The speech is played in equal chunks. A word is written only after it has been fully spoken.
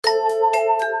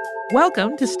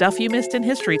Welcome to Stuff You Missed in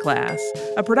History Class,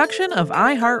 a production of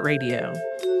iHeartRadio.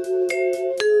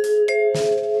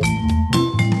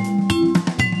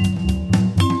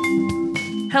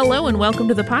 Hello and welcome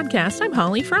to the podcast. I'm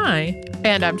Holly Fry.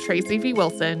 And I'm Tracy V.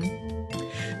 Wilson.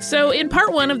 So in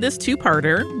part one of this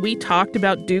two-parter, we talked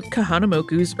about Duke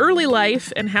Kahanamoku's early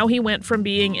life and how he went from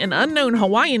being an unknown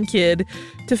Hawaiian kid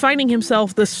to finding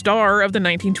himself the star of the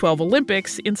 1912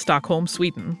 Olympics in Stockholm,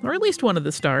 Sweden. Or at least one of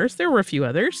the stars. There were a few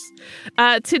others.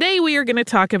 Today we are going to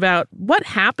talk about what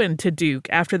happened to Duke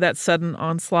after that sudden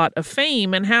onslaught of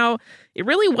fame and how it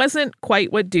really wasn't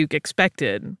quite what Duke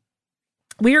expected.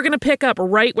 We are going to pick up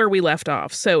right where we left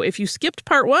off. So if you skipped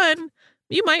part one,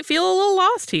 you might feel a little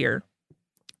lost here.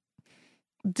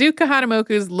 Duke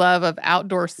Kahanamoku's love of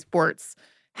outdoor sports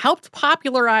helped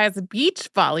popularize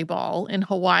beach volleyball in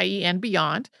Hawaii and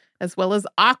beyond, as well as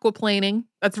aquaplaning.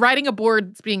 That's riding a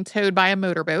board that's being towed by a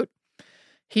motorboat.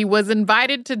 He was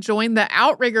invited to join the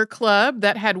Outrigger Club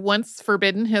that had once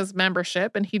forbidden his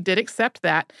membership, and he did accept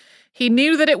that. He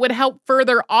knew that it would help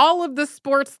further all of the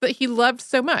sports that he loved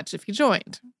so much if he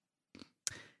joined.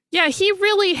 Yeah, he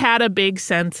really had a big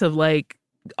sense of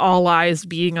all eyes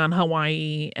being on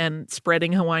Hawaii and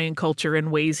spreading Hawaiian culture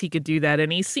in ways he could do that.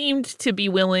 And he seemed to be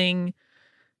willing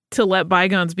to let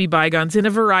bygones be bygones in a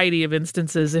variety of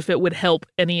instances if it would help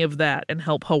any of that and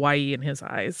help Hawaii in his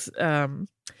eyes.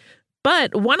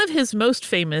 But one of his most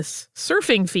famous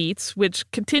surfing feats, which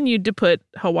continued to put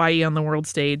Hawaii on the world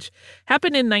stage,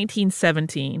 happened in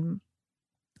 1917.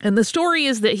 And the story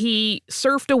is that he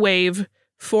surfed a wave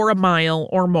for a mile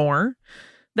or more.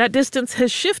 That distance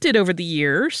has shifted over the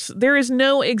years. There is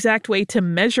no exact way to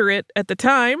measure it at the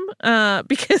time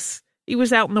because he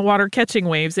was out in the water catching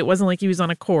waves. It wasn't like he was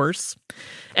on a course.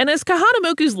 And as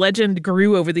Kahanamoku's legend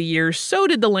grew over the years, so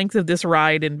did the length of this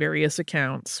ride in various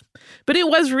accounts. But it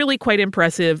was really quite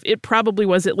impressive. It probably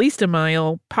was at least a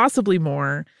mile, possibly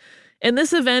more. And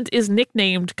this event is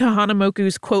nicknamed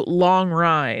Kahanamoku's, quote, long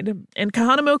ride. And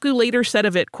Kahanamoku later said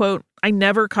of it, quote, "I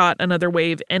never caught another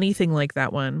wave anything like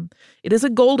that one. It is a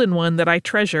golden one that I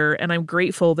treasure, and I'm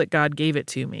grateful that God gave it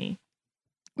to me."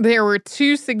 There were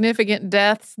two significant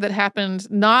deaths that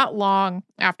happened not long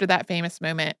after that famous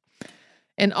moment.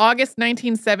 In August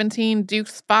 1917,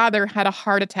 Duke's father had a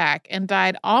heart attack and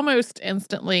died almost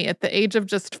instantly at the age of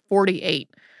just 48.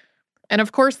 And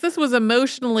of course, this was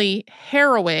emotionally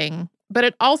harrowing, but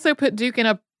it also put Duke in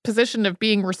a position of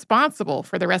being responsible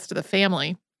for the rest of the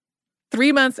family.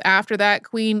 3 months after that,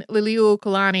 Queen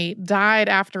Liliuokalani died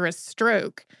after a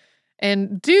stroke.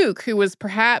 And Duke, who was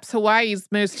perhaps Hawaii's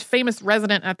most famous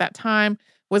resident at that time,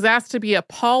 was asked to be a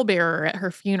pallbearer at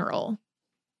her funeral.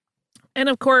 And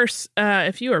of course,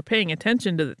 if you are paying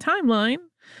attention to the timeline,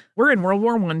 we're in World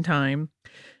War I time.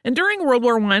 And during World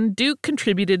War I, Duke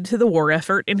contributed to the war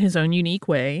effort in his own unique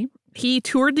way. He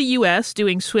toured the U.S.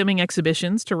 doing swimming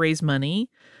exhibitions to raise money.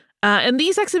 And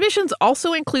these exhibitions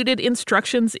also included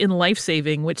instructions in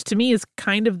life-saving, which to me is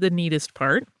kind of the neatest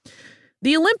part.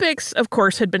 The Olympics, of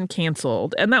course, had been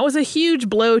canceled, and that was a huge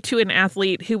blow to an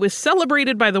athlete who was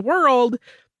celebrated by the world,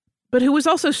 but who was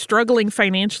also struggling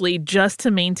financially just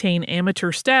to maintain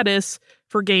amateur status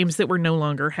for games that were no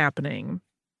longer happening.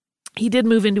 He did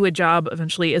move into a job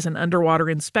eventually as an underwater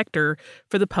inspector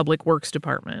for the Public Works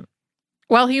Department.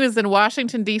 While he was in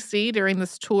Washington, D.C. during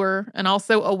this tour and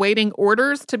also awaiting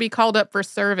orders to be called up for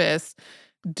service,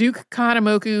 Duke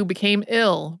Kahanamoku became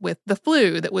ill with the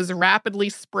flu that was rapidly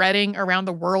spreading around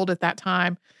the world at that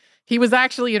time. He was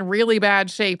actually in really bad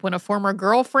shape when a former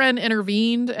girlfriend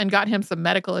intervened and got him some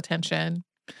medical attention.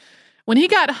 When he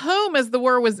got home as the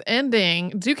war was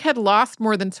ending, Duke had lost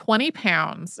more than 20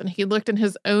 pounds, and he looked, in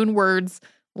his own words,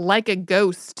 like a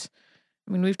ghost.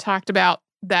 I mean, we've talked about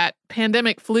that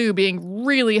pandemic flu being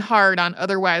really hard on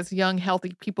otherwise young,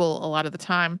 healthy people a lot of the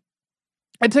time.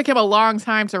 It took him a long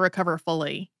time to recover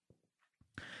fully.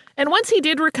 And once he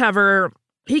did recover,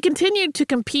 he continued to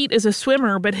compete as a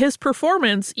swimmer, but his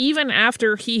performance, even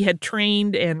after he had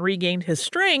trained and regained his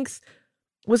strength,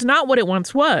 was not what it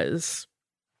once was.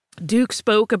 Duke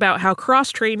spoke about how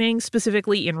cross-training,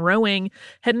 specifically in rowing,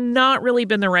 had not really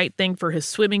been the right thing for his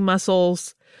swimming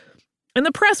muscles. And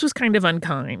the press was kind of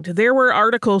unkind. There were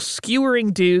articles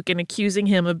skewering Duke and accusing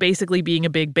him of basically being a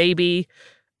big baby.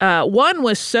 One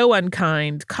was so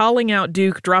unkind, calling out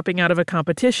Duke dropping out of a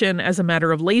competition as a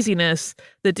matter of laziness,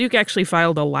 that Duke actually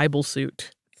filed a libel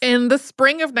suit. In the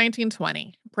spring of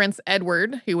 1920, Prince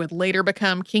Edward, who would later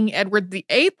become King Edward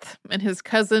VIII, and his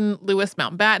cousin Louis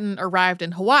Mountbatten arrived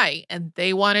in Hawaii, and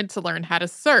they wanted to learn how to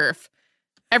surf.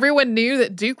 Everyone knew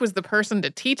that Duke was the person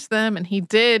to teach them, and he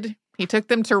did. He took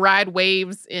them to ride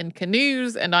waves in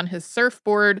canoes and on his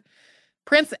surfboard.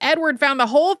 Prince Edward found the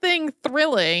whole thing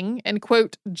thrilling and,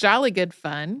 quote, jolly good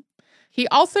fun. He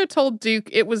also told Duke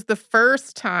it was the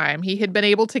first time he had been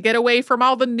able to get away from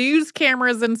all the news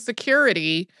cameras and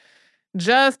security.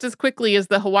 Just as quickly as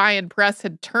the Hawaiian press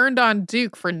had turned on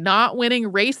Duke for not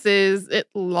winning races, it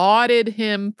lauded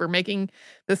him for making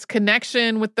this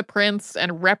connection with the prince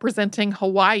and representing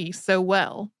Hawaii so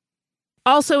well.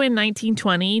 Also in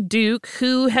 1920, Duke,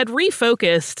 who had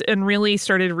refocused and really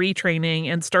started retraining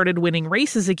and started winning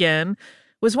races again,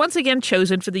 was once again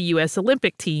chosen for the U.S.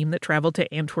 Olympic team that traveled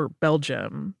to Antwerp,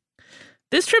 Belgium.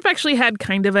 This trip actually had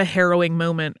kind of a harrowing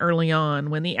moment early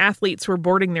on when the athletes were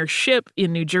boarding their ship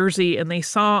in New Jersey and they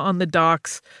saw on the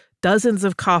docks dozens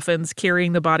of coffins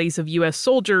carrying the bodies of U.S.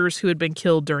 soldiers who had been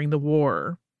killed during the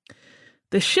war.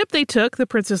 The ship they took, the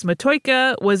Princess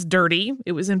Matoika, was dirty.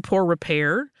 It was in poor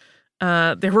repair.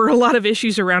 There were a lot of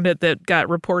issues around it that got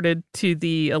reported to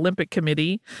the Olympic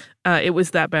Committee. It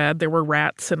was that bad. There were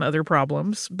rats and other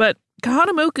problems. But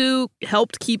Kahanamoku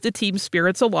helped keep the team's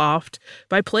spirits aloft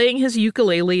by playing his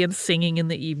ukulele and singing in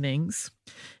the evenings.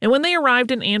 And when they arrived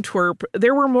in Antwerp,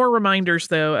 there were more reminders,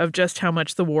 though, of just how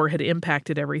much the war had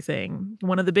impacted everything.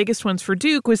 One of the biggest ones for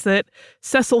Duke was that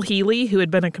Cecil Healy, who had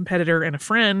been a competitor and a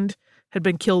friend, had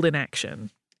been killed in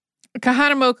action.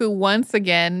 Kahanamoku once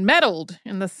again medaled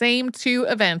in the same two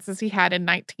events as he had in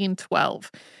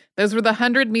 1912. Those were the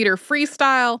 100-meter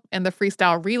freestyle and the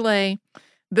freestyle relay.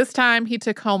 This time, he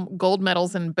took home gold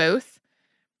medals in both.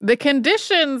 The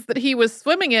conditions that he was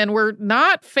swimming in were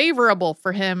not favorable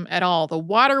for him at all. The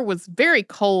water was very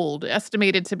cold,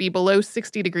 estimated to be below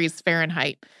 60 degrees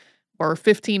Fahrenheit, or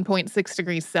 15.6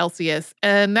 degrees Celsius.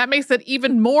 And that makes it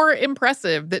even more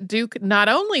impressive that Duke not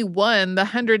only won the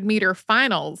 100-meter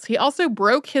finals, he also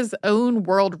broke his own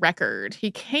world record.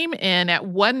 He came in at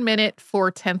 1 minute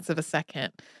 4/10 of a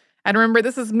second. And remember,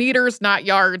 this is meters, not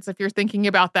yards, if you're thinking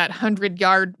about that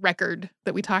 100-yard record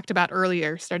that we talked about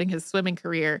earlier, starting his swimming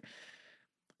career.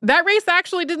 That race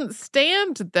actually didn't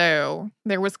stand, though.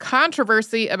 There was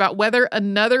controversy about whether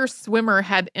another swimmer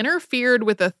had interfered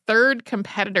with a third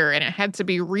competitor and it had to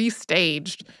be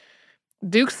restaged.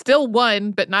 Duke still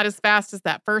won, but not as fast as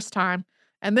that first time.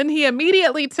 And then he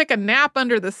immediately took a nap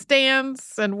under the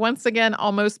stands and once again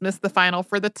almost missed the final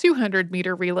for the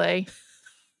 200-meter relay.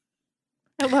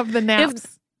 I love the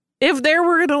naps. If there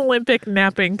were an Olympic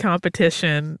napping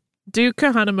competition, Duke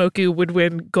Kahanamoku would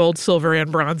win gold, silver,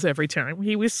 and bronze every time.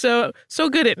 He was so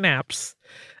good at naps.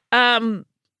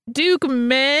 Duke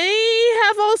may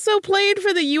have also played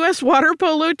for the U.S. water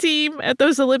polo team at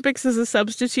those Olympics as a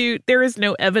substitute. There is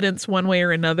no evidence one way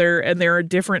or another, and there are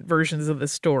different versions of the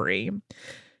story.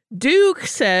 Duke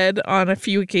said on a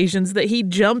few occasions that he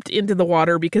jumped into the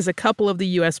water because a couple of the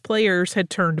U.S. players had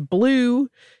turned blue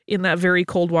in that very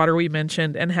cold water we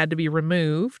mentioned and had to be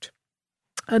removed.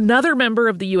 Another member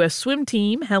of the U.S. swim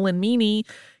team, Helen Meany,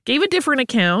 gave a different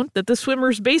account that the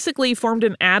swimmers basically formed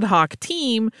an ad hoc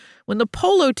team when the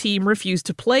polo team refused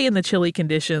to play in the chilly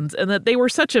conditions and that they were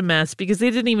such a mess because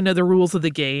they didn't even know the rules of the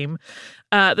game,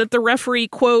 that the referee,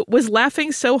 quote, was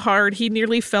laughing so hard he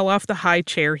nearly fell off the high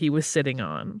chair he was sitting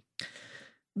on.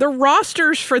 The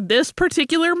rosters for this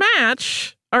particular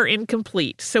match are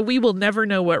incomplete, so we will never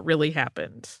know what really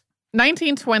happened.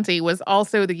 1920 was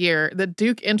also the year that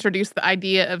Duke introduced the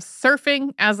idea of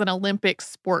surfing as an Olympic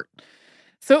sport.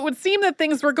 So it would seem that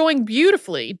things were going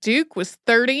beautifully. Duke was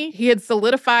 30. He had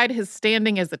solidified his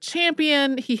standing as a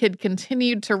champion. He had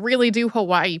continued to really do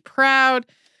Hawaii proud.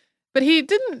 But he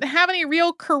didn't have any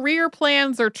real career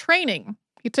plans or training.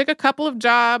 He took a couple of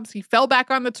jobs. He fell back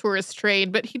on the tourist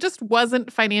trade, but he just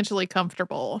wasn't financially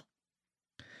comfortable.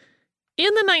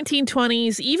 In the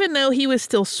 1920s, even though he was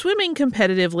still swimming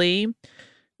competitively,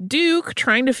 Duke,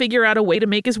 trying to figure out a way to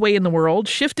make his way in the world,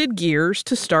 shifted gears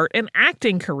to start an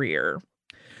acting career.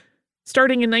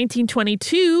 Starting in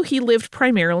 1922, he lived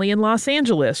primarily in Los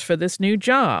Angeles for this new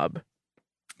job.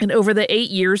 And over the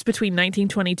 8 years between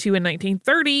 1922 and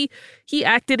 1930, he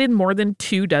acted in more than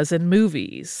 24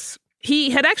 movies.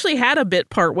 He had actually had a bit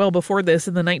part well before this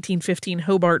in the 1915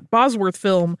 Hobart Bosworth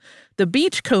film, The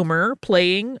Beachcomber,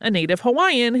 playing a native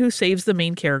Hawaiian who saves the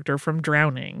main character from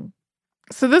drowning.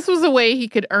 So this was a way he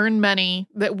could earn money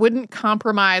that wouldn't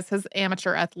compromise his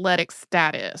amateur athletic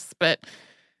status. But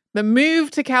the move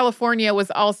to California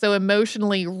was also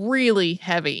emotionally really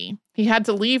heavy. He had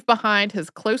to leave behind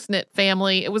his close-knit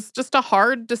family. It was just a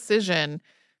hard decision.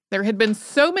 There had been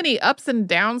so many ups and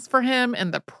downs for him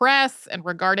in the press and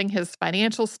regarding his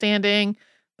financial standing.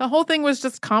 The whole thing was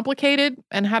just complicated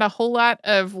and had a whole lot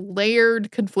of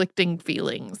layered, conflicting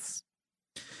feelings.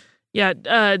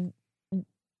 Yeah,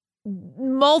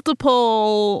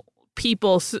 multiple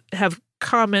people have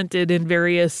commented in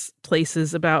various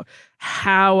places about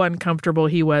how uncomfortable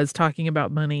he was talking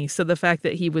about money. So the fact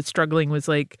that he was struggling was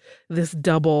like this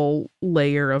double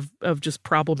layer of just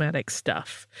problematic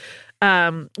stuff.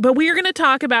 But we are going to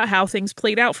talk about how things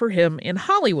played out for him in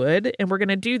Hollywood, and we're going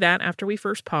to do that after we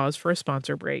first pause for a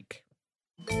sponsor break.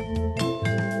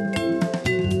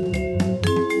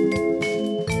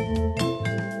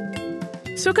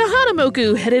 So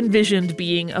Kahanamoku had envisioned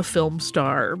being a film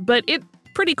star, but it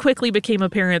pretty quickly became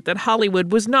apparent that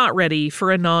Hollywood was not ready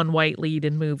for a non-white lead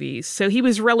in movies, so he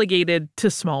was relegated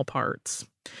to small parts.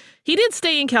 He did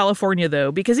stay in California,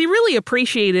 though, because he really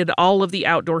appreciated all of the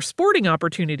outdoor sporting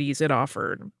opportunities it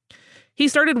offered. He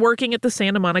started working at the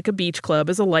Santa Monica Beach Club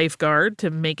as a lifeguard to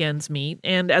make ends meet,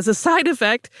 and as a side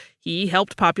effect, he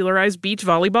helped popularize beach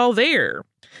volleyball there.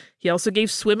 He also gave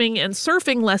swimming and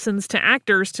surfing lessons to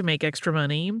actors to make extra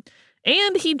money,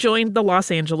 and he joined the Los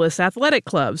Angeles Athletic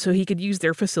Club so he could use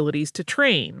their facilities to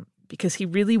train, because he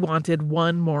really wanted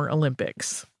one more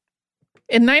Olympics.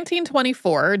 In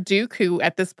 1924, Duke, who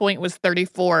at this point was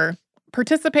 34,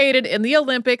 participated in the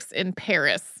Olympics in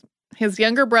Paris. His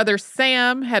younger brother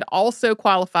Sam had also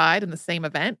qualified in the same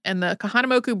event, and the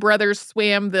Kahanamoku brothers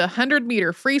swam the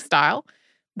 100-meter freestyle.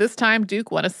 This time,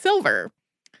 Duke won a silver.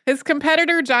 His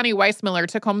competitor, Johnny Weissmuller,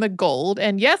 took home the gold,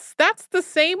 and yes, that's the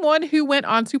same one who went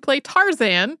on to play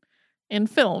Tarzan in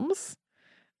films.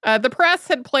 The press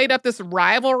had played up this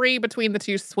rivalry between the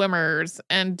two swimmers,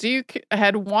 and Duke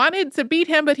had wanted to beat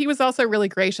him, but he was also really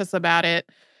gracious about it.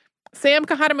 Sam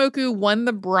Kahanamoku won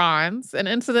the bronze, and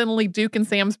incidentally, Duke and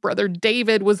Sam's brother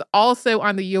David was also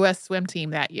on the U.S. swim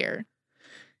team that year.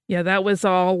 Yeah, that was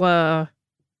all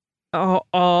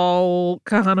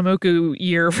Kahanamoku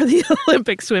year for the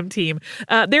Olympic swim team.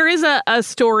 There is a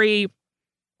story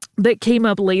that came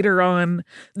up later on.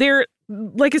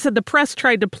 Like I said, the press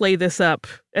tried to play this up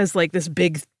as like this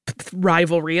big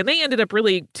rivalry, and they ended up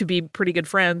really to be pretty good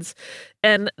friends.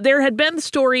 And there had been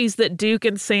stories that Duke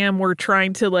and Sam were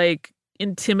trying to like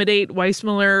intimidate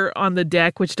Weissmuller on the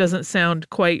deck, which doesn't sound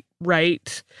quite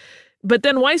right. But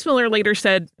then Weissmuller later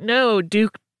said, no,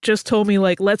 Duke just told me,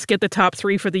 like, let's get the top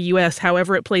 3 for the U.S.,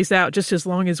 however it plays out, just as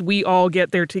long as we all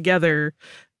get there together,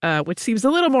 which seems a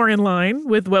little more in line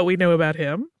with what we know about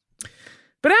him.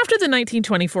 But after the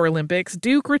 1924 Olympics,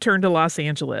 Duke returned to Los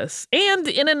Angeles, and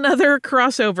in another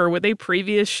crossover with a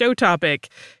previous show topic,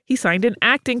 he signed an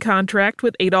acting contract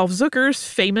with Adolf Zucker's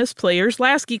famous Players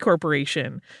Lasky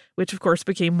Corporation, which of course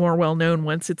became more well-known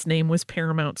once its name was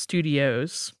Paramount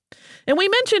Studios. And we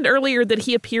mentioned earlier that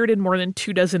he appeared in more than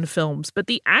 24 films, but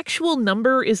the actual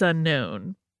number is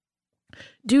unknown,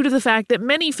 due to the fact that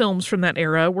many films from that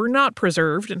era were not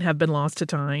preserved and have been lost to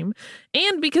time,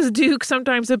 and because Duke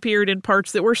sometimes appeared in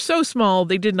parts that were so small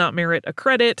they did not merit a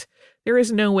credit. There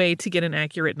is no way to get an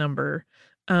accurate number.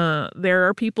 There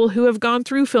are people who have gone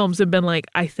through films and been like,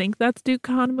 I think that's Duke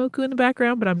Kahanamoku in the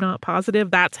background, but I'm not positive.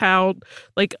 That's how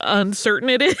like uncertain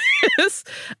it is.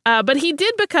 But he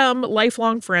did become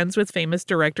lifelong friends with famous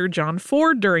director John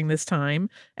Ford during this time,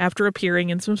 after appearing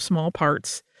in some small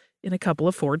parts in a couple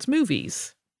of Ford's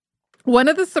movies. One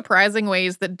of the surprising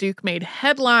ways that Duke made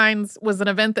headlines was an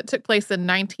event that took place in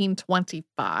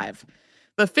 1925.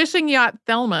 The fishing yacht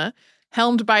Thelma,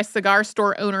 helmed by cigar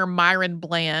store owner Myron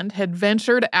Bland, had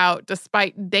ventured out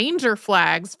despite danger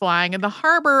flags flying in the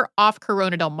harbor off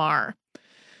Corona del Mar.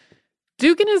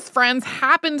 Duke and his friends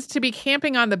happened to be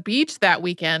camping on the beach that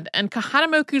weekend, and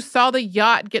Kahanamoku saw the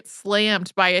yacht get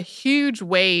slammed by a huge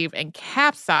wave and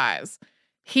capsize.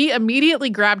 He immediately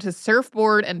grabbed his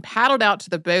surfboard and paddled out to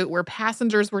the boat where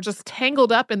passengers were just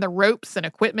tangled up in the ropes and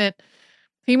equipment.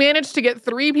 He managed to get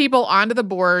 3 people onto the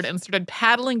board and started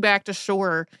paddling back to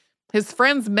shore. His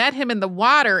friends met him in the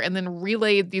water and then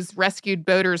relayed these rescued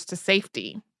boaters to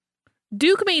safety.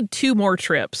 Duke made 2 more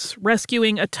trips,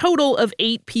 rescuing a total of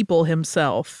 8 people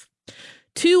himself.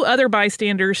 2 other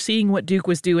bystanders seeing what Duke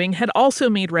was doing had also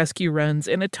made rescue runs,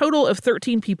 and a total of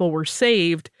 13 people were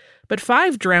saved, but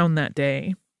 5 drowned that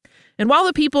day. And while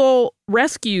the people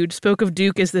rescued spoke of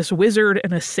Duke as this wizard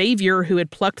and a savior who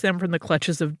had plucked them from the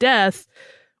clutches of death,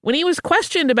 when he was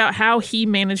questioned about how he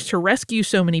managed to rescue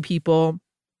so many people,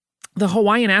 the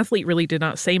Hawaiian athlete really did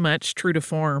not say much, true to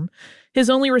form. His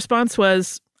only response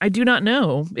was, I do not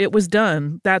know. It was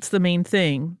done. That's the main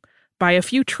thing. By a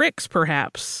few tricks,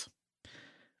 perhaps.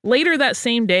 Later that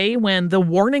same day, when the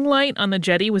warning light on the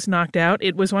jetty was knocked out,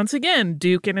 it was once again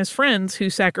Duke and his friends who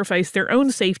sacrificed their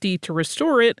own safety to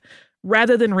restore it,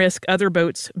 rather than risk other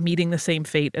boats meeting the same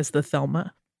fate as the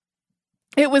Thelma.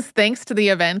 It was thanks to the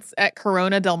events at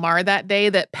Corona del Mar that day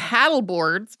that paddle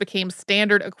boards became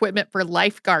standard equipment for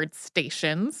lifeguard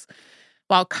stations.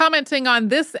 While commenting on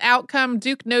this outcome,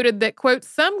 Duke noted that, quote,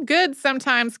 some good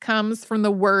sometimes comes from the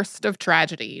worst of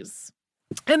tragedies.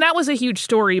 And that was a huge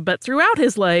story, but throughout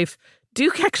his life,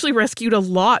 Duke actually rescued a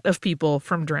lot of people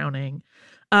from drowning.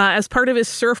 As part of his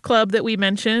surf club that we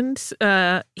mentioned,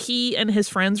 he and his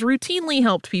friends routinely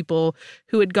helped people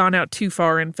who had gone out too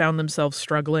far and found themselves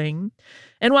struggling.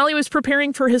 And while he was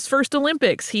preparing for his first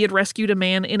Olympics, he had rescued a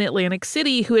man in Atlantic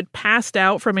City who had passed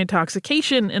out from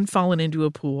intoxication and fallen into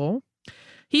a pool.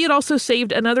 He had also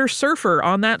saved another surfer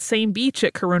on that same beach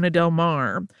at Corona del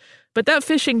Mar. But that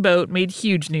fishing boat made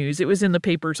huge news. It was in the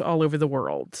papers all over the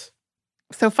world.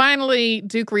 So finally,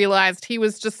 Duke realized he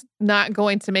was just not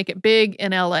going to make it big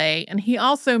in LA, and he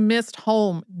also missed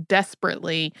home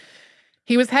desperately.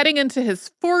 He was heading into his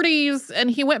 40s,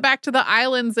 and he went back to the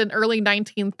islands in early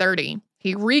 1930.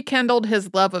 He rekindled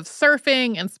his love of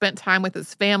surfing and spent time with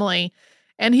his family,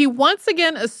 and he once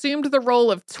again assumed the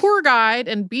role of tour guide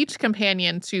and beach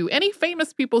companion to any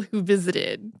famous people who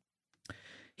visited.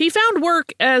 He found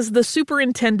work as the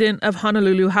superintendent of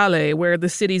Honolulu Hale, where the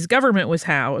city's government was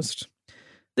housed.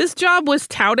 This job was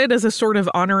touted as a sort of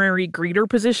honorary greeter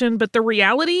position, but the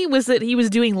reality was that he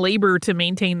was doing labor to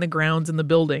maintain the grounds in the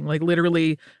building, like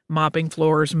literally mopping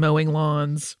floors, mowing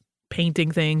lawns,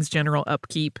 painting things, general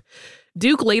upkeep.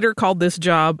 Duke later called this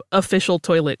job official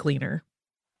toilet cleaner.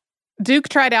 Duke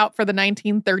tried out for the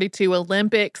 1932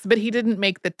 Olympics, but he didn't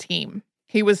make the team.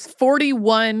 He was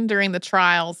 41 during the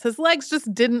trials. His legs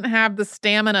just didn't have the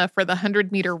stamina for the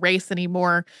 100-meter race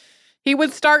anymore. He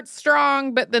would start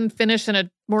strong, but then finish in a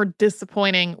more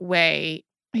disappointing way.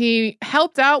 He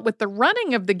helped out with the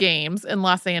running of the games in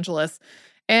Los Angeles,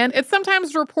 and it's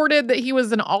sometimes reported that he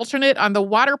was an alternate on the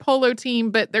water polo team,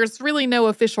 but there's really no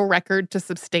official record to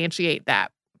substantiate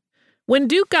that. When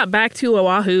Duke got back to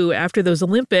Oahu after those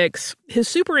Olympics, his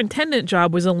superintendent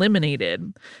job was eliminated.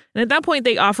 And at that point,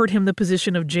 they offered him the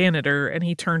position of janitor, and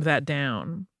he turned that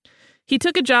down. He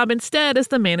took a job instead as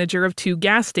the manager of 2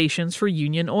 gas stations for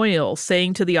Union Oil,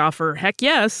 saying to the offer, heck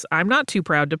yes, I'm not too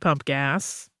proud to pump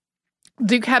gas.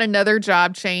 Duke had another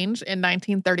job change in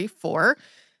 1934.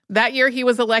 That year, he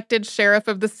was elected sheriff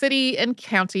of the city and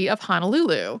county of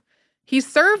Honolulu. He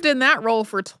served in that role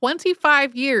for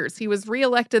 25 years. He was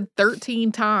reelected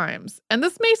 13 times. And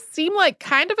this may seem like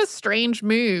kind of a strange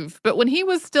move, but when he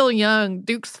was still young,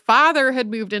 Duke's father had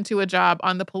moved into a job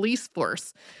on the police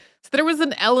force. So there was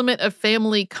an element of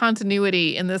family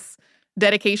continuity in this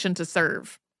dedication to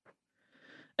serve.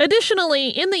 Additionally,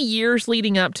 in the years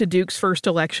leading up to Duke's first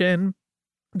election,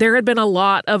 there had been a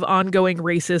lot of ongoing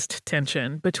racist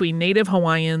tension between Native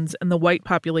Hawaiians and the white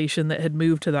population that had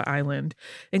moved to the island,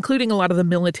 including a lot of the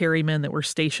military men that were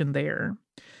stationed there.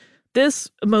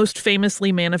 This most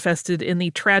famously manifested in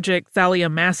the tragic Thalia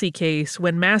Massey case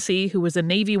when Massey, who was a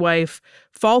Navy wife,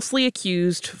 falsely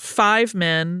accused 5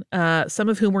 men, some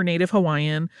of whom were Native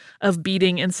Hawaiian, of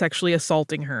beating and sexually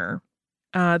assaulting her.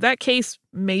 That case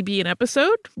may be an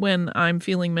episode when I'm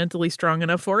feeling mentally strong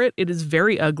enough for it. It is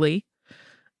very ugly.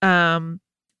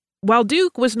 While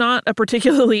Duke was not a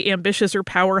particularly ambitious or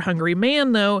power-hungry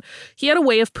man, though, he had a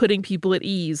way of putting people at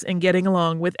ease and getting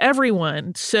along with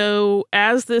everyone. So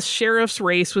as this sheriff's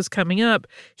race was coming up,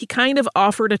 he kind of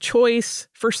offered a choice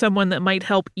for someone that might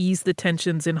help ease the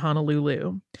tensions in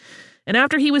Honolulu. And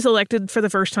after he was elected for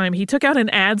the first time, he took out an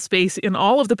ad space in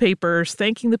all of the papers,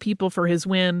 thanking the people for his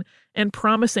win and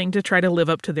promising to try to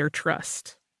live up to their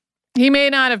trust. He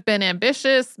may not have been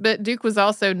ambitious, but Duke was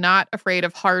also not afraid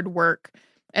of hard work.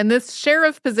 And this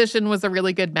sheriff position was a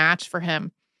really good match for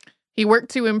him. He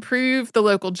worked to improve the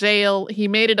local jail. He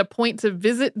made it a point to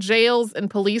visit jails and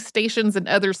police stations in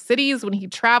other cities when he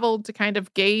traveled to kind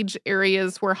of gauge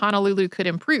areas where Honolulu could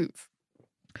improve.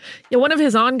 Yeah, one of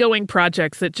his ongoing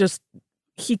projects that just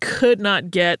he could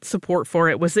not get support for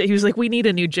it was that he was like, we need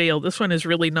a new jail. This one is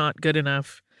really not good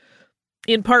enough.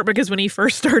 In part because when he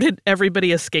first started,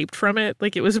 everybody escaped from it.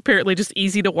 Like, it was apparently just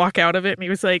easy to walk out of it. And he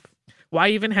was like, why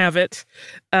even have it?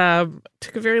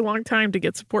 Took a very long time to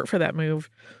get support for that move.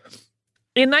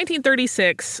 In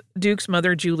 1936, Duke's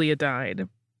mother, Julia, died.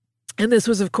 And this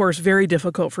was, of course, very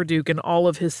difficult for Duke and all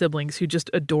of his siblings who just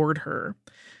adored her.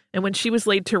 And when she was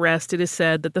laid to rest, it is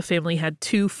said that the family had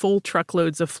 2 full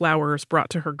truckloads of flowers brought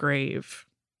to her grave.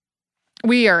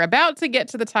 We are about to get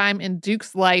to the time in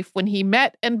Duke's life when he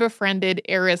met and befriended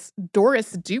heiress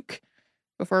Doris Duke.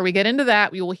 Before we get into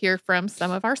that, we will hear from some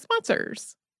of our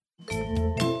sponsors.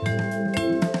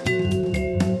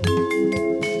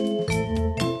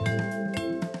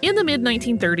 In In the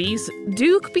mid-1930s,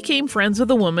 Duke became friends with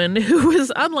a woman who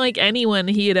was unlike anyone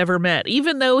he had ever met,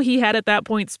 even though he had at that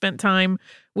point spent time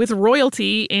with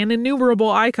royalty and innumerable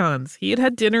icons. He had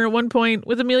had dinner at one point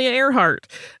with Amelia Earhart.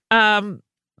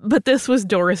 But this was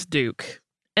Doris Duke.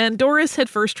 And Doris had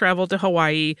first traveled to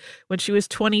Hawaii when she was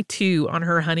 22 on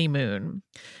her honeymoon.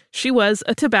 She was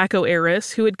a tobacco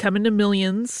heiress who had come into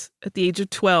millions at the age of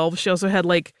 12. She also had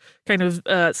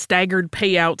staggered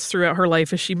payouts throughout her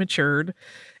life as she matured.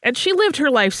 And she lived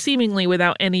her life seemingly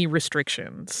without any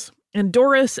restrictions. And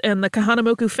Doris and the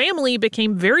Kahanamoku family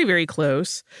became very, very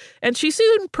close. And she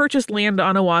soon purchased land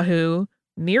on Oahu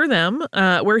near them,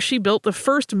 where she built the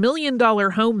first $1 million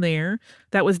home there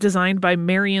that was designed by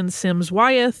Marion Sims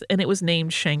Wyeth, and it was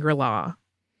named Shangri-La.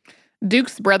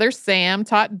 Duke's brother Sam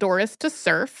taught Doris to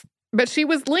surf, but she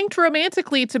was linked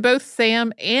romantically to both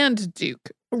Sam and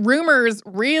Duke. Rumors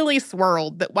really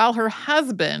swirled that while her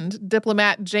husband,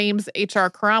 diplomat James H.R.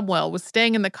 Cromwell, was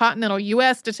staying in the continental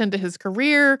U.S. to tend to his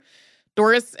career,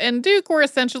 Doris and Duke were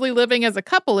essentially living as a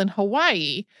couple in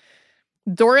Hawaii.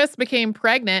 Doris became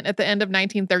pregnant at the end of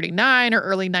 1939 or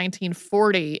early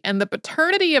 1940, and the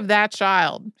paternity of that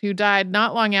child, who died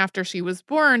not long after she was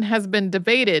born, has been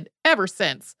debated ever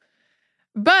since.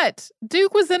 But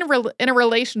Duke was in a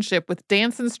relationship with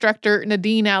dance instructor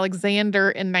Nadine Alexander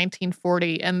in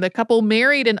 1940, and the couple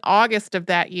married in August of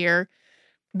that year.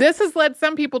 This has led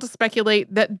some people to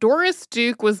speculate that Doris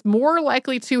Duke was more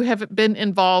likely to have been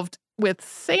involved with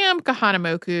Sam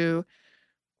Kahanamoku.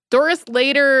 Doris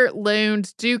later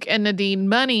loaned Duke and Nadine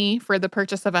money for the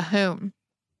purchase of a home.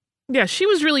 Yeah, she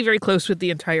was really very close with the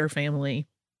entire family.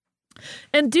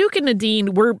 And Duke and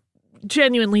Nadine were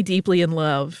genuinely deeply in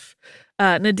love.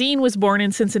 Nadine was born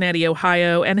in Cincinnati,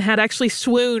 Ohio, and had actually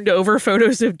swooned over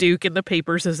photos of Duke in the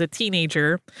papers as a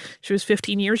teenager. She was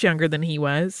 15 years younger than he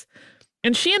was.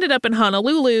 And she ended up in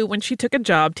Honolulu when she took a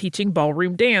job teaching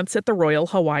ballroom dance at the Royal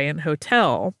Hawaiian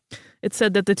Hotel. It's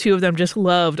said that the two of them just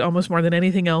loved, almost more than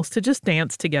anything else, to just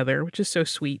dance together, which is so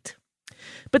sweet.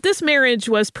 But this marriage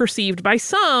was perceived by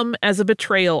some as a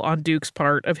betrayal on Duke's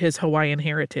part of his Hawaiian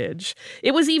heritage.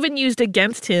 It was even used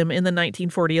against him in the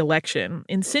 1940 election,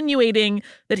 insinuating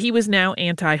that he was now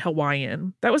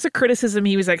anti-Hawaiian. That was a criticism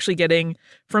he was actually getting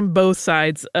from both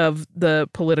sides of the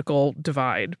political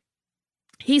divide.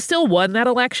 He still won that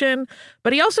election,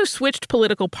 but he also switched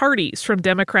political parties from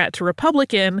Democrat to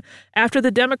Republican after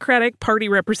the Democratic Party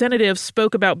representatives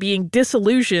spoke about being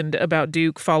disillusioned about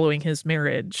Duke following his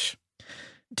marriage.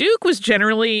 Duke was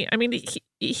generally,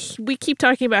 we keep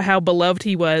talking about how beloved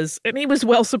he was, and he was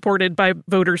well supported by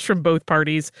voters from both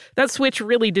parties. That switch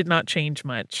really did not change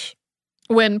much.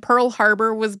 When Pearl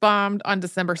Harbor was bombed on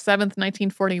December 7th,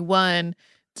 1941,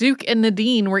 Duke and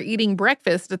Nadine were eating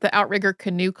breakfast at the Outrigger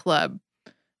Canoe Club.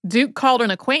 Duke called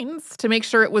an acquaintance to make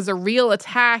sure it was a real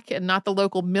attack and not the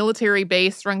local military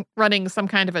base running some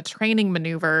kind of a training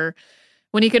maneuver.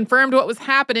 When he confirmed what was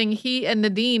happening, he and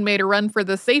Nadine made a run for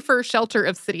the safer shelter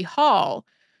of City Hall.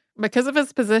 Because of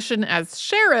his position as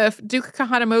sheriff, Duke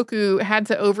Kahanamoku had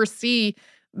to oversee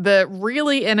the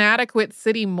really inadequate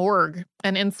city morgue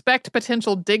and inspect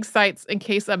potential dig sites in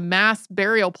case a mass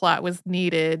burial plot was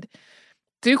needed.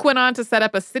 Duke went on to set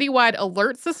up a citywide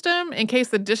alert system in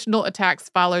case additional attacks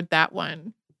followed that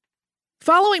one.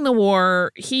 Following the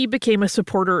war, he became a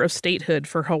supporter of statehood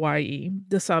for Hawaii.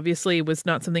 This obviously was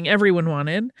not something everyone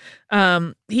wanted.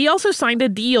 He also signed a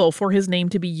deal for his name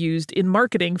to be used in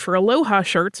marketing for Aloha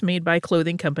shirts made by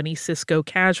clothing company Cisco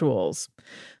Casuals.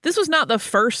 This was not the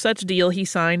first such deal he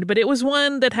signed, but it was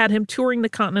one that had him touring the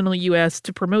continental U.S.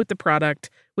 to promote the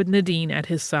product with Nadine at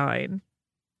his side.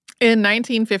 In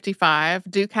 1955,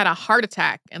 Duke had a heart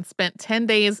attack and spent 10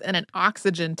 days in an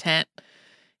oxygen tent.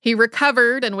 He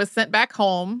recovered and was sent back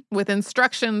home with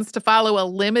instructions to follow a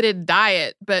limited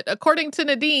diet, but according to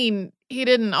Nadine, he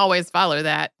didn't always follow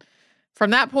that. From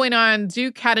that point on,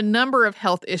 Duke had a number of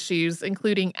health issues,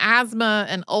 including asthma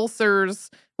and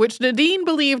ulcers, which Nadine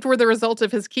believed were the result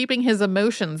of his keeping his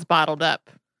emotions bottled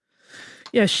up.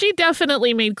 Yeah, she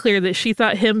definitely made clear that she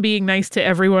thought him being nice to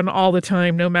everyone all the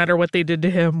time, no matter what they did to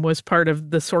him, was part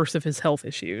of the source of his health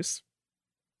issues.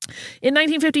 In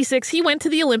 1956, he went to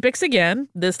the Olympics again,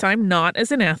 this time not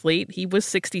as an athlete. He was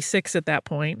 66 at that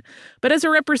point, but as a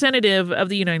representative of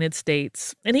the United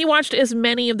States. And he watched as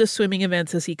many of the swimming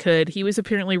events as he could. He was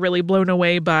apparently really blown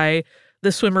away by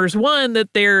the swimmers, one,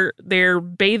 that their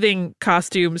bathing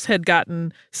costumes had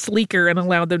gotten sleeker and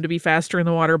allowed them to be faster in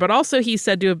the water, but also he's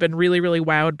said to have been really, really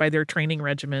wowed by their training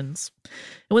regimens.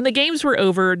 And when the games were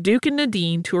over, Duke and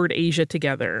Nadine toured Asia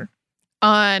together.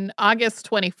 On August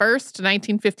 21st,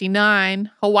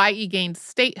 1959, Hawaii gained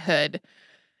statehood.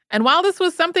 And while this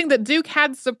was something that Duke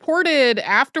had supported,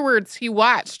 afterwards he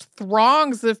watched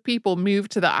throngs of people move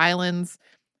to the islands.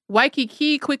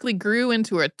 Waikiki quickly grew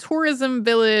into a tourism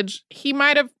village. He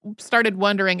might have started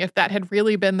wondering if that had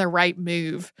really been the right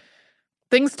move.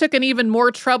 Things took an even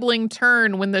more troubling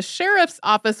turn when the sheriff's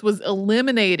office was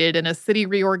eliminated in a city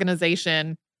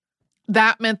reorganization.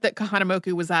 That meant that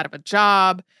Kahanamoku was out of a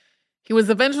job. He was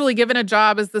eventually given a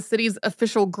job as the city's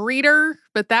official greeter,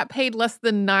 but that paid less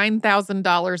than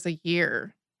 $9,000 a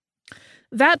year.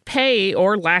 That pay,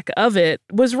 or lack of it,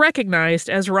 was recognized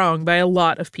as wrong by a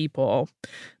lot of people.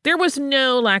 There was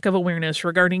no lack of awareness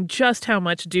regarding just how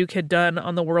much Duke had done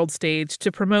on the world stage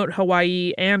to promote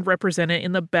Hawaii and represent it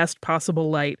in the best possible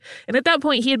light. And at that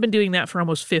point, he had been doing that for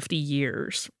almost 50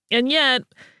 years. And yet,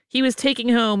 he was taking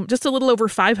home just a little over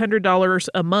 $500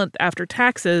 a month after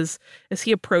taxes as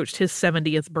he approached his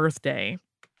 70th birthday.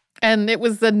 And it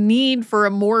was the need for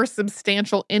a more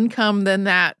substantial income than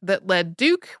that led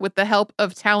Duke, with the help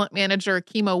of talent manager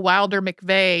Kimo Wilder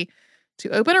McVeigh, to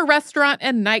open a restaurant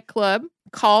and nightclub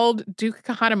called Duke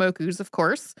Kahanamoku's, of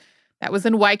course. That was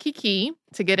in Waikiki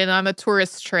to get in on the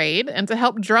tourist trade. And to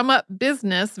help drum up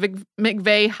business,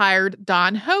 McVeigh hired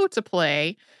Don Ho to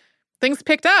play. Things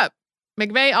picked up.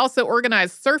 McVeigh also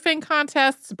organized surfing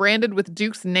contests branded with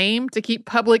Duke's name to keep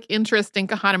public interest in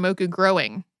Kahanamoku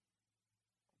growing.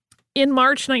 In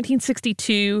March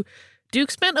 1962,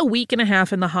 Duke spent a week and a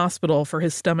half in the hospital for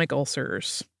his stomach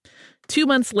ulcers. 2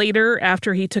 months later,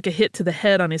 after he took a hit to the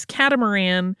head on his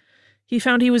catamaran, he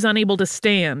found he was unable to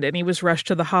stand and he was rushed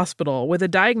to the hospital with a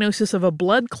diagnosis of a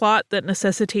blood clot that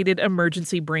necessitated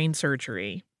emergency brain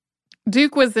surgery.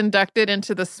 Duke was inducted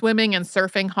into the Swimming and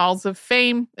Surfing Halls of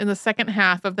Fame in the second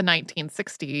half of the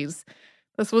 1960s.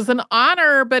 This was an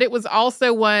honor, but it was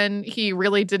also one he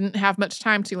really didn't have much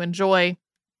time to enjoy.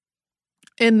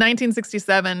 In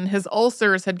 1967, his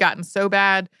ulcers had gotten so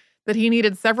bad that he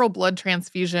needed several blood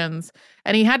transfusions,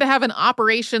 and he had to have an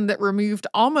operation that removed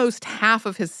almost half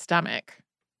of his stomach.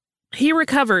 He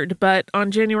recovered, but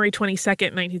on January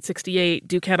 22nd, 1968,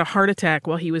 Duke had a heart attack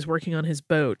while he was working on his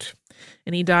boat,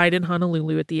 and he died in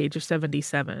Honolulu at the age of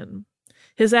 77.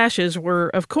 His ashes were,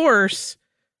 of course,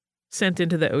 sent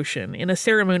into the ocean in a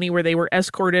ceremony where they were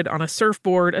escorted on a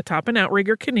surfboard atop an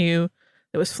outrigger canoe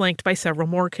that was flanked by several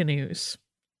more canoes.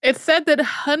 It's said that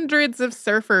hundreds of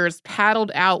surfers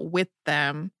paddled out with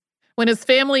them. When his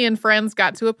family and friends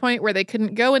got to a point where they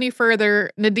couldn't go any further,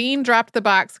 Nadine dropped the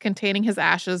box containing his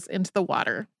ashes into the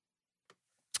water.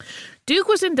 Duke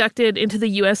was inducted into the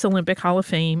U.S. Olympic Hall of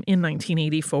Fame in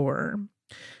 1984.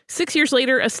 6 years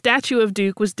later, a statue of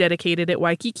Duke was dedicated at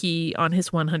Waikiki on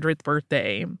his 100th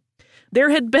birthday. There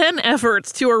had been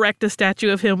efforts to erect a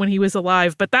statue of him when he was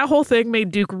alive, but that whole thing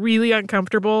made Duke really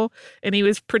uncomfortable, and he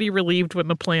was pretty relieved when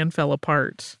the plan fell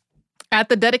apart. At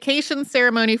the dedication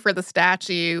ceremony for the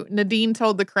statue, Nadine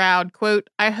told the crowd, quote,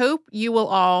 "I hope you will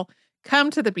all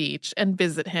come to the beach and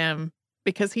visit him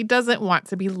because he doesn't want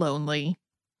to be lonely."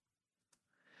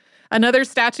 Another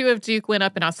statue of Duke went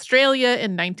up in Australia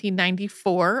in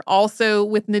 1994, also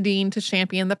with Nadine to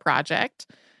champion the project.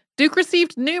 Duke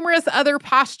received numerous other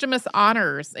posthumous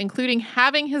honors, including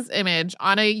having his image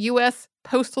on a U.S.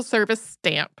 Postal Service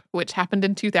stamp, which happened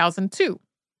in 2002.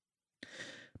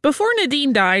 Before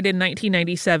Nadine died in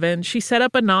 1997, she set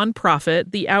up a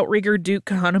nonprofit, the Outrigger Duke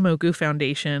Kahanamoku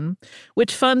Foundation,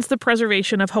 which funds the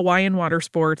preservation of Hawaiian water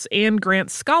sports and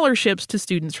grants scholarships to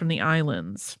students from the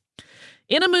islands.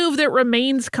 In a move that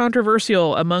remains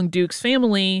controversial among Duke's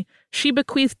family, she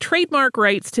bequeathed trademark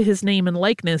rights to his name and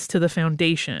likeness to the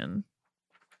foundation.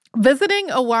 Visiting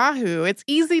Oahu, it's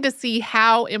easy to see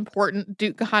how important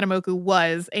Duke Kahanamoku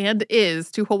was and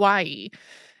is to Hawaii,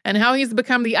 and how he's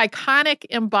become the iconic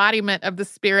embodiment of the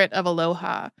spirit of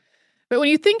aloha. But when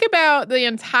you think about the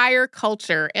entire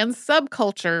culture and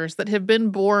subcultures that have been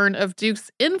born of Duke's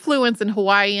influence in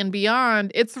Hawaii and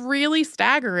beyond, it's really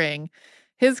staggering.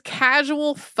 His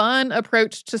casual, fun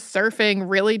approach to surfing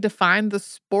really defined the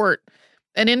sport.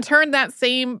 And in turn, that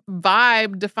same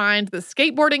vibe defined the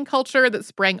skateboarding culture that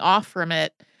sprang off from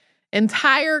it.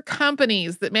 Entire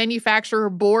companies that manufacture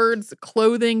boards,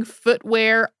 clothing,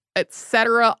 footwear,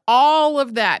 etc., all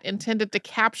of that intended to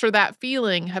capture that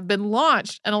feeling have been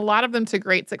launched, and a lot of them to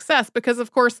great success because,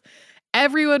 of course,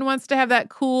 everyone wants to have that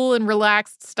cool and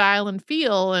relaxed style and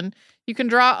feel, and you can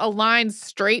draw a line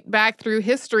straight back through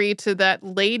history to that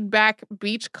laid-back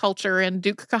beach culture in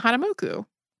Duke Kahanamoku.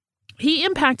 He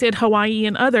impacted Hawaii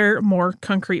in other, more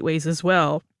concrete ways as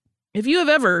well. If you have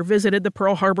ever visited the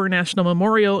Pearl Harbor National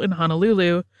Memorial in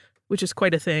Honolulu, which is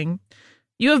quite a thing,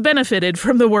 you have benefited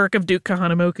from the work of Duke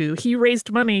Kahanamoku. He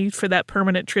raised money for that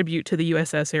permanent tribute to the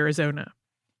USS Arizona.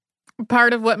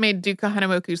 Part of what made Duke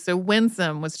Kahanamoku so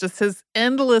winsome was just his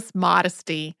endless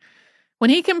modesty. When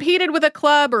he competed with a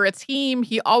club or a team,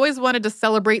 he always wanted to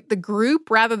celebrate the group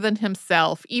rather than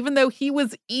himself, even though he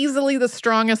was easily the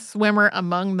strongest swimmer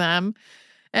among them.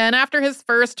 And after his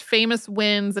first famous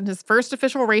wins and his first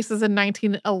official races in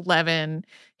 1911,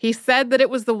 he said that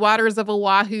it was the waters of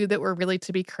Oahu that were really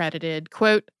to be credited.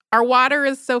 Quote, "Our water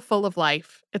is so full of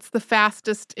life. It's the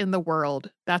fastest in the world.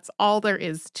 That's all there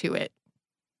is to it."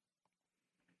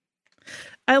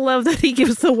 I love that he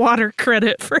gives the water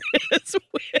credit for his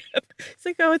win. He's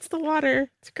like, oh, it's the water.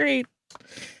 It's great.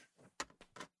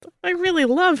 I really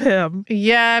love him.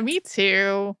 Yeah, me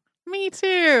too. Me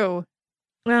too.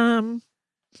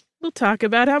 We'll talk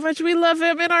about how much we love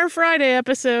him in our Friday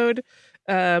episode.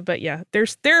 But yeah,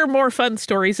 there are more fun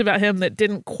stories about him that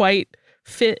didn't quite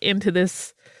fit into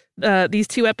these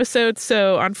two episodes.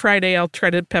 So on Friday, I'll try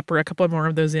to pepper a couple more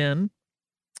of those in.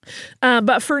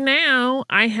 But for now,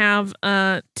 I have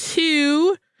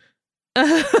two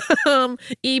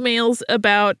emails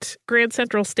about Grand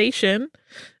Central Station.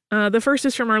 The first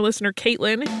is from our listener,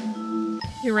 Caitlin,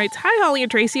 who writes, "Hi, Holly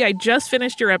and Tracy. I just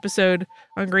finished your episode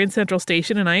on Grand Central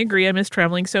Station, and I agree. I miss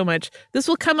traveling so much. This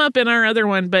will come up in our other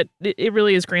one, but it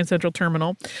really is Grand Central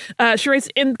Terminal." She writes,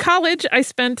 "In college, I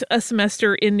spent a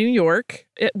semester in New York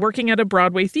working at a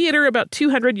Broadway theater about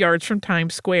 200 yards from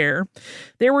Times Square.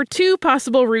 There were two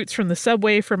possible routes from the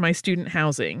subway from my student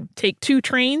housing. Take 2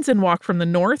 trains and walk from the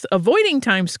north, avoiding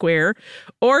Times Square,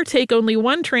 or take only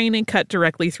 1 train and cut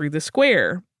directly through the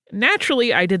square.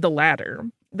 Naturally, I did the latter.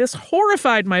 This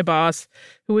horrified my boss,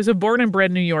 who was a born and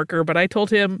bred New Yorker, but I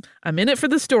told him, I'm in it for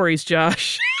the stories,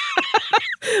 Josh."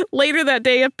 Later that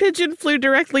day, a pigeon flew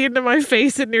directly into my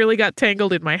face and nearly got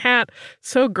tangled in my hat.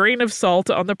 So grain of salt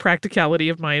on the practicality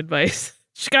of my advice.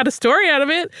 She got a story out of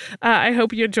it. I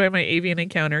hope you enjoy my avian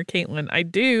encounter, Caitlin. I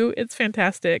do. It's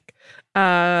fantastic.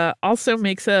 Also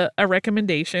makes a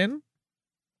recommendation.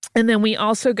 And then we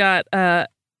also got a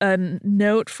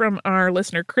note from our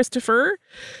listener, Christopher,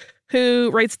 who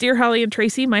writes, "Dear Holly and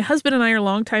Tracy, my husband and I are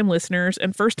longtime listeners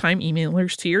and first-time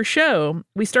emailers to your show.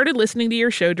 We started listening to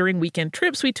your show during weekend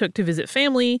trips we took to visit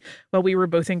family while we were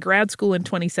both in grad school in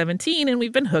 2017, and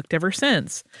we've been hooked ever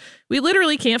since. We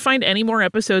literally can't find any more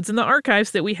episodes in the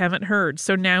archives that we haven't heard,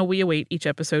 so now we await each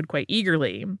episode quite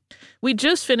eagerly. We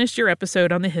just finished your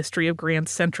episode on the history of Grand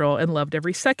Central and loved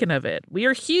every second of it. We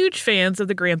are huge fans of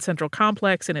the Grand Central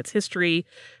complex and its history.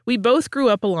 We both grew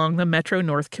up along the Metro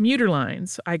North commuter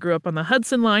lines. I grew up on the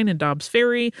Hudson Line in Dobbs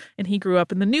Ferry, and he grew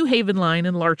up in the New Haven Line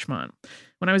in Larchmont.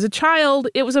 When I was a child,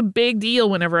 it was a big deal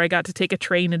whenever I got to take a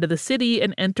train into the city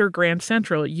and enter Grand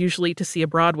Central, usually to see a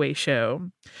Broadway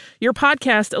show. Your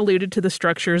podcast alluded to the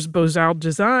structure's Beaux-Arts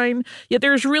design, yet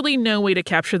there's really no way to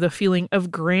capture the feeling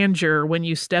of grandeur when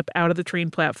you step out of the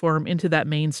train platform into that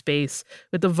main space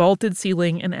with the vaulted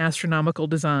ceiling and astronomical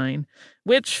design,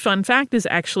 which, fun fact, is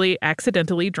actually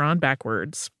accidentally drawn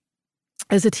backwards.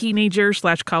 As a teenager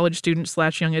 / college student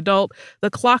 / young adult,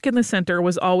 the clock in the center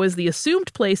was always the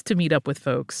assumed place to meet up with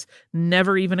folks.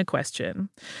 Never even a question.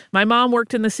 My mom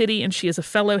worked in the city and she is a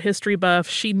fellow history buff.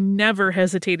 She never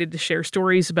hesitated to share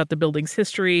stories about the building's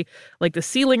history, like the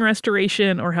ceiling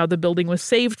restoration or how the building was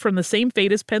saved from the same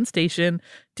fate as Penn Station,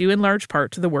 due in large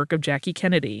part to the work of Jackie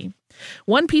Kennedy.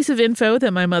 One piece of info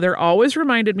that my mother always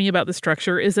reminded me about the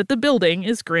structure is that the building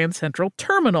is Grand Central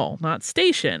Terminal, not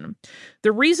station.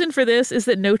 The reason for this is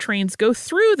that no trains go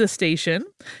through the station.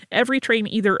 Every train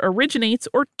either originates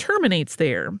or terminates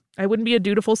there. I wouldn't be a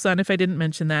dutiful son if I didn't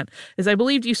mention that, as I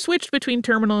believed you switched between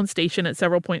terminal and station at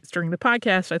several points during the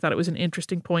podcast. I thought it was an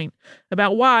interesting point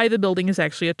about why the building is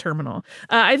actually a terminal.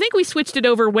 I think we switched it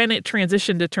over when it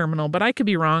transitioned to terminal, but I could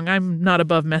be wrong. I'm not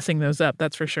above messing those up,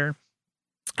 that's for sure.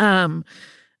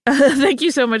 Thank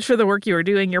you so much for the work you are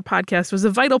doing. Your podcast was a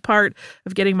vital part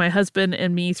of getting my husband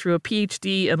and me through a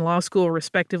PhD and law school,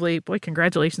 respectively. Boy,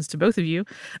 congratulations to both of you.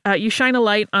 You shine a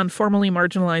light on formerly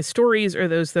marginalized stories or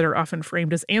those that are often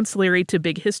framed as ancillary to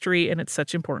big history, and it's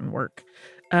such important work.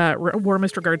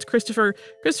 Warmest regards, Christopher,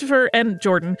 and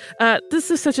Jordan.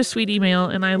 This is such a sweet email,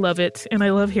 and I love it. And I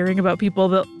love hearing about people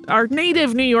that are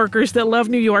native New Yorkers that love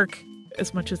New York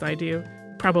as much as I do.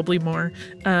 Probably more.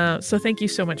 So thank you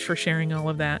so much for sharing all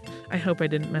of that. I hope I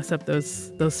didn't mess up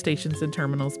those stations and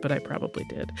terminals, but I probably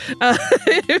did.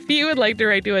 If you would like to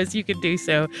write to us, you can do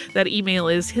so. That email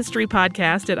is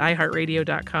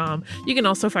historypodcast@iheartradio.com. You can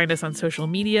also find us on social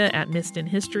media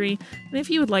 @MissedInHistory. And if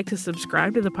you would like to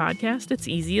subscribe to the podcast, it's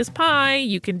easy as pie.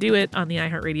 You can do it on the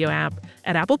iHeartRadio app,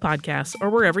 at Apple Podcasts, or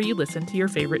wherever you listen to your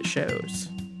favorite shows.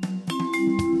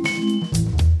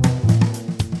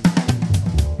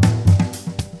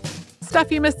 Stuff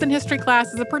You Missed in History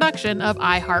Class is a production of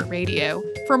iHeartRadio.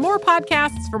 For more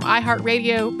podcasts from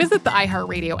iHeartRadio, visit the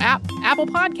iHeartRadio app, Apple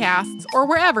Podcasts, or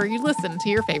wherever you listen to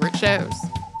your favorite shows.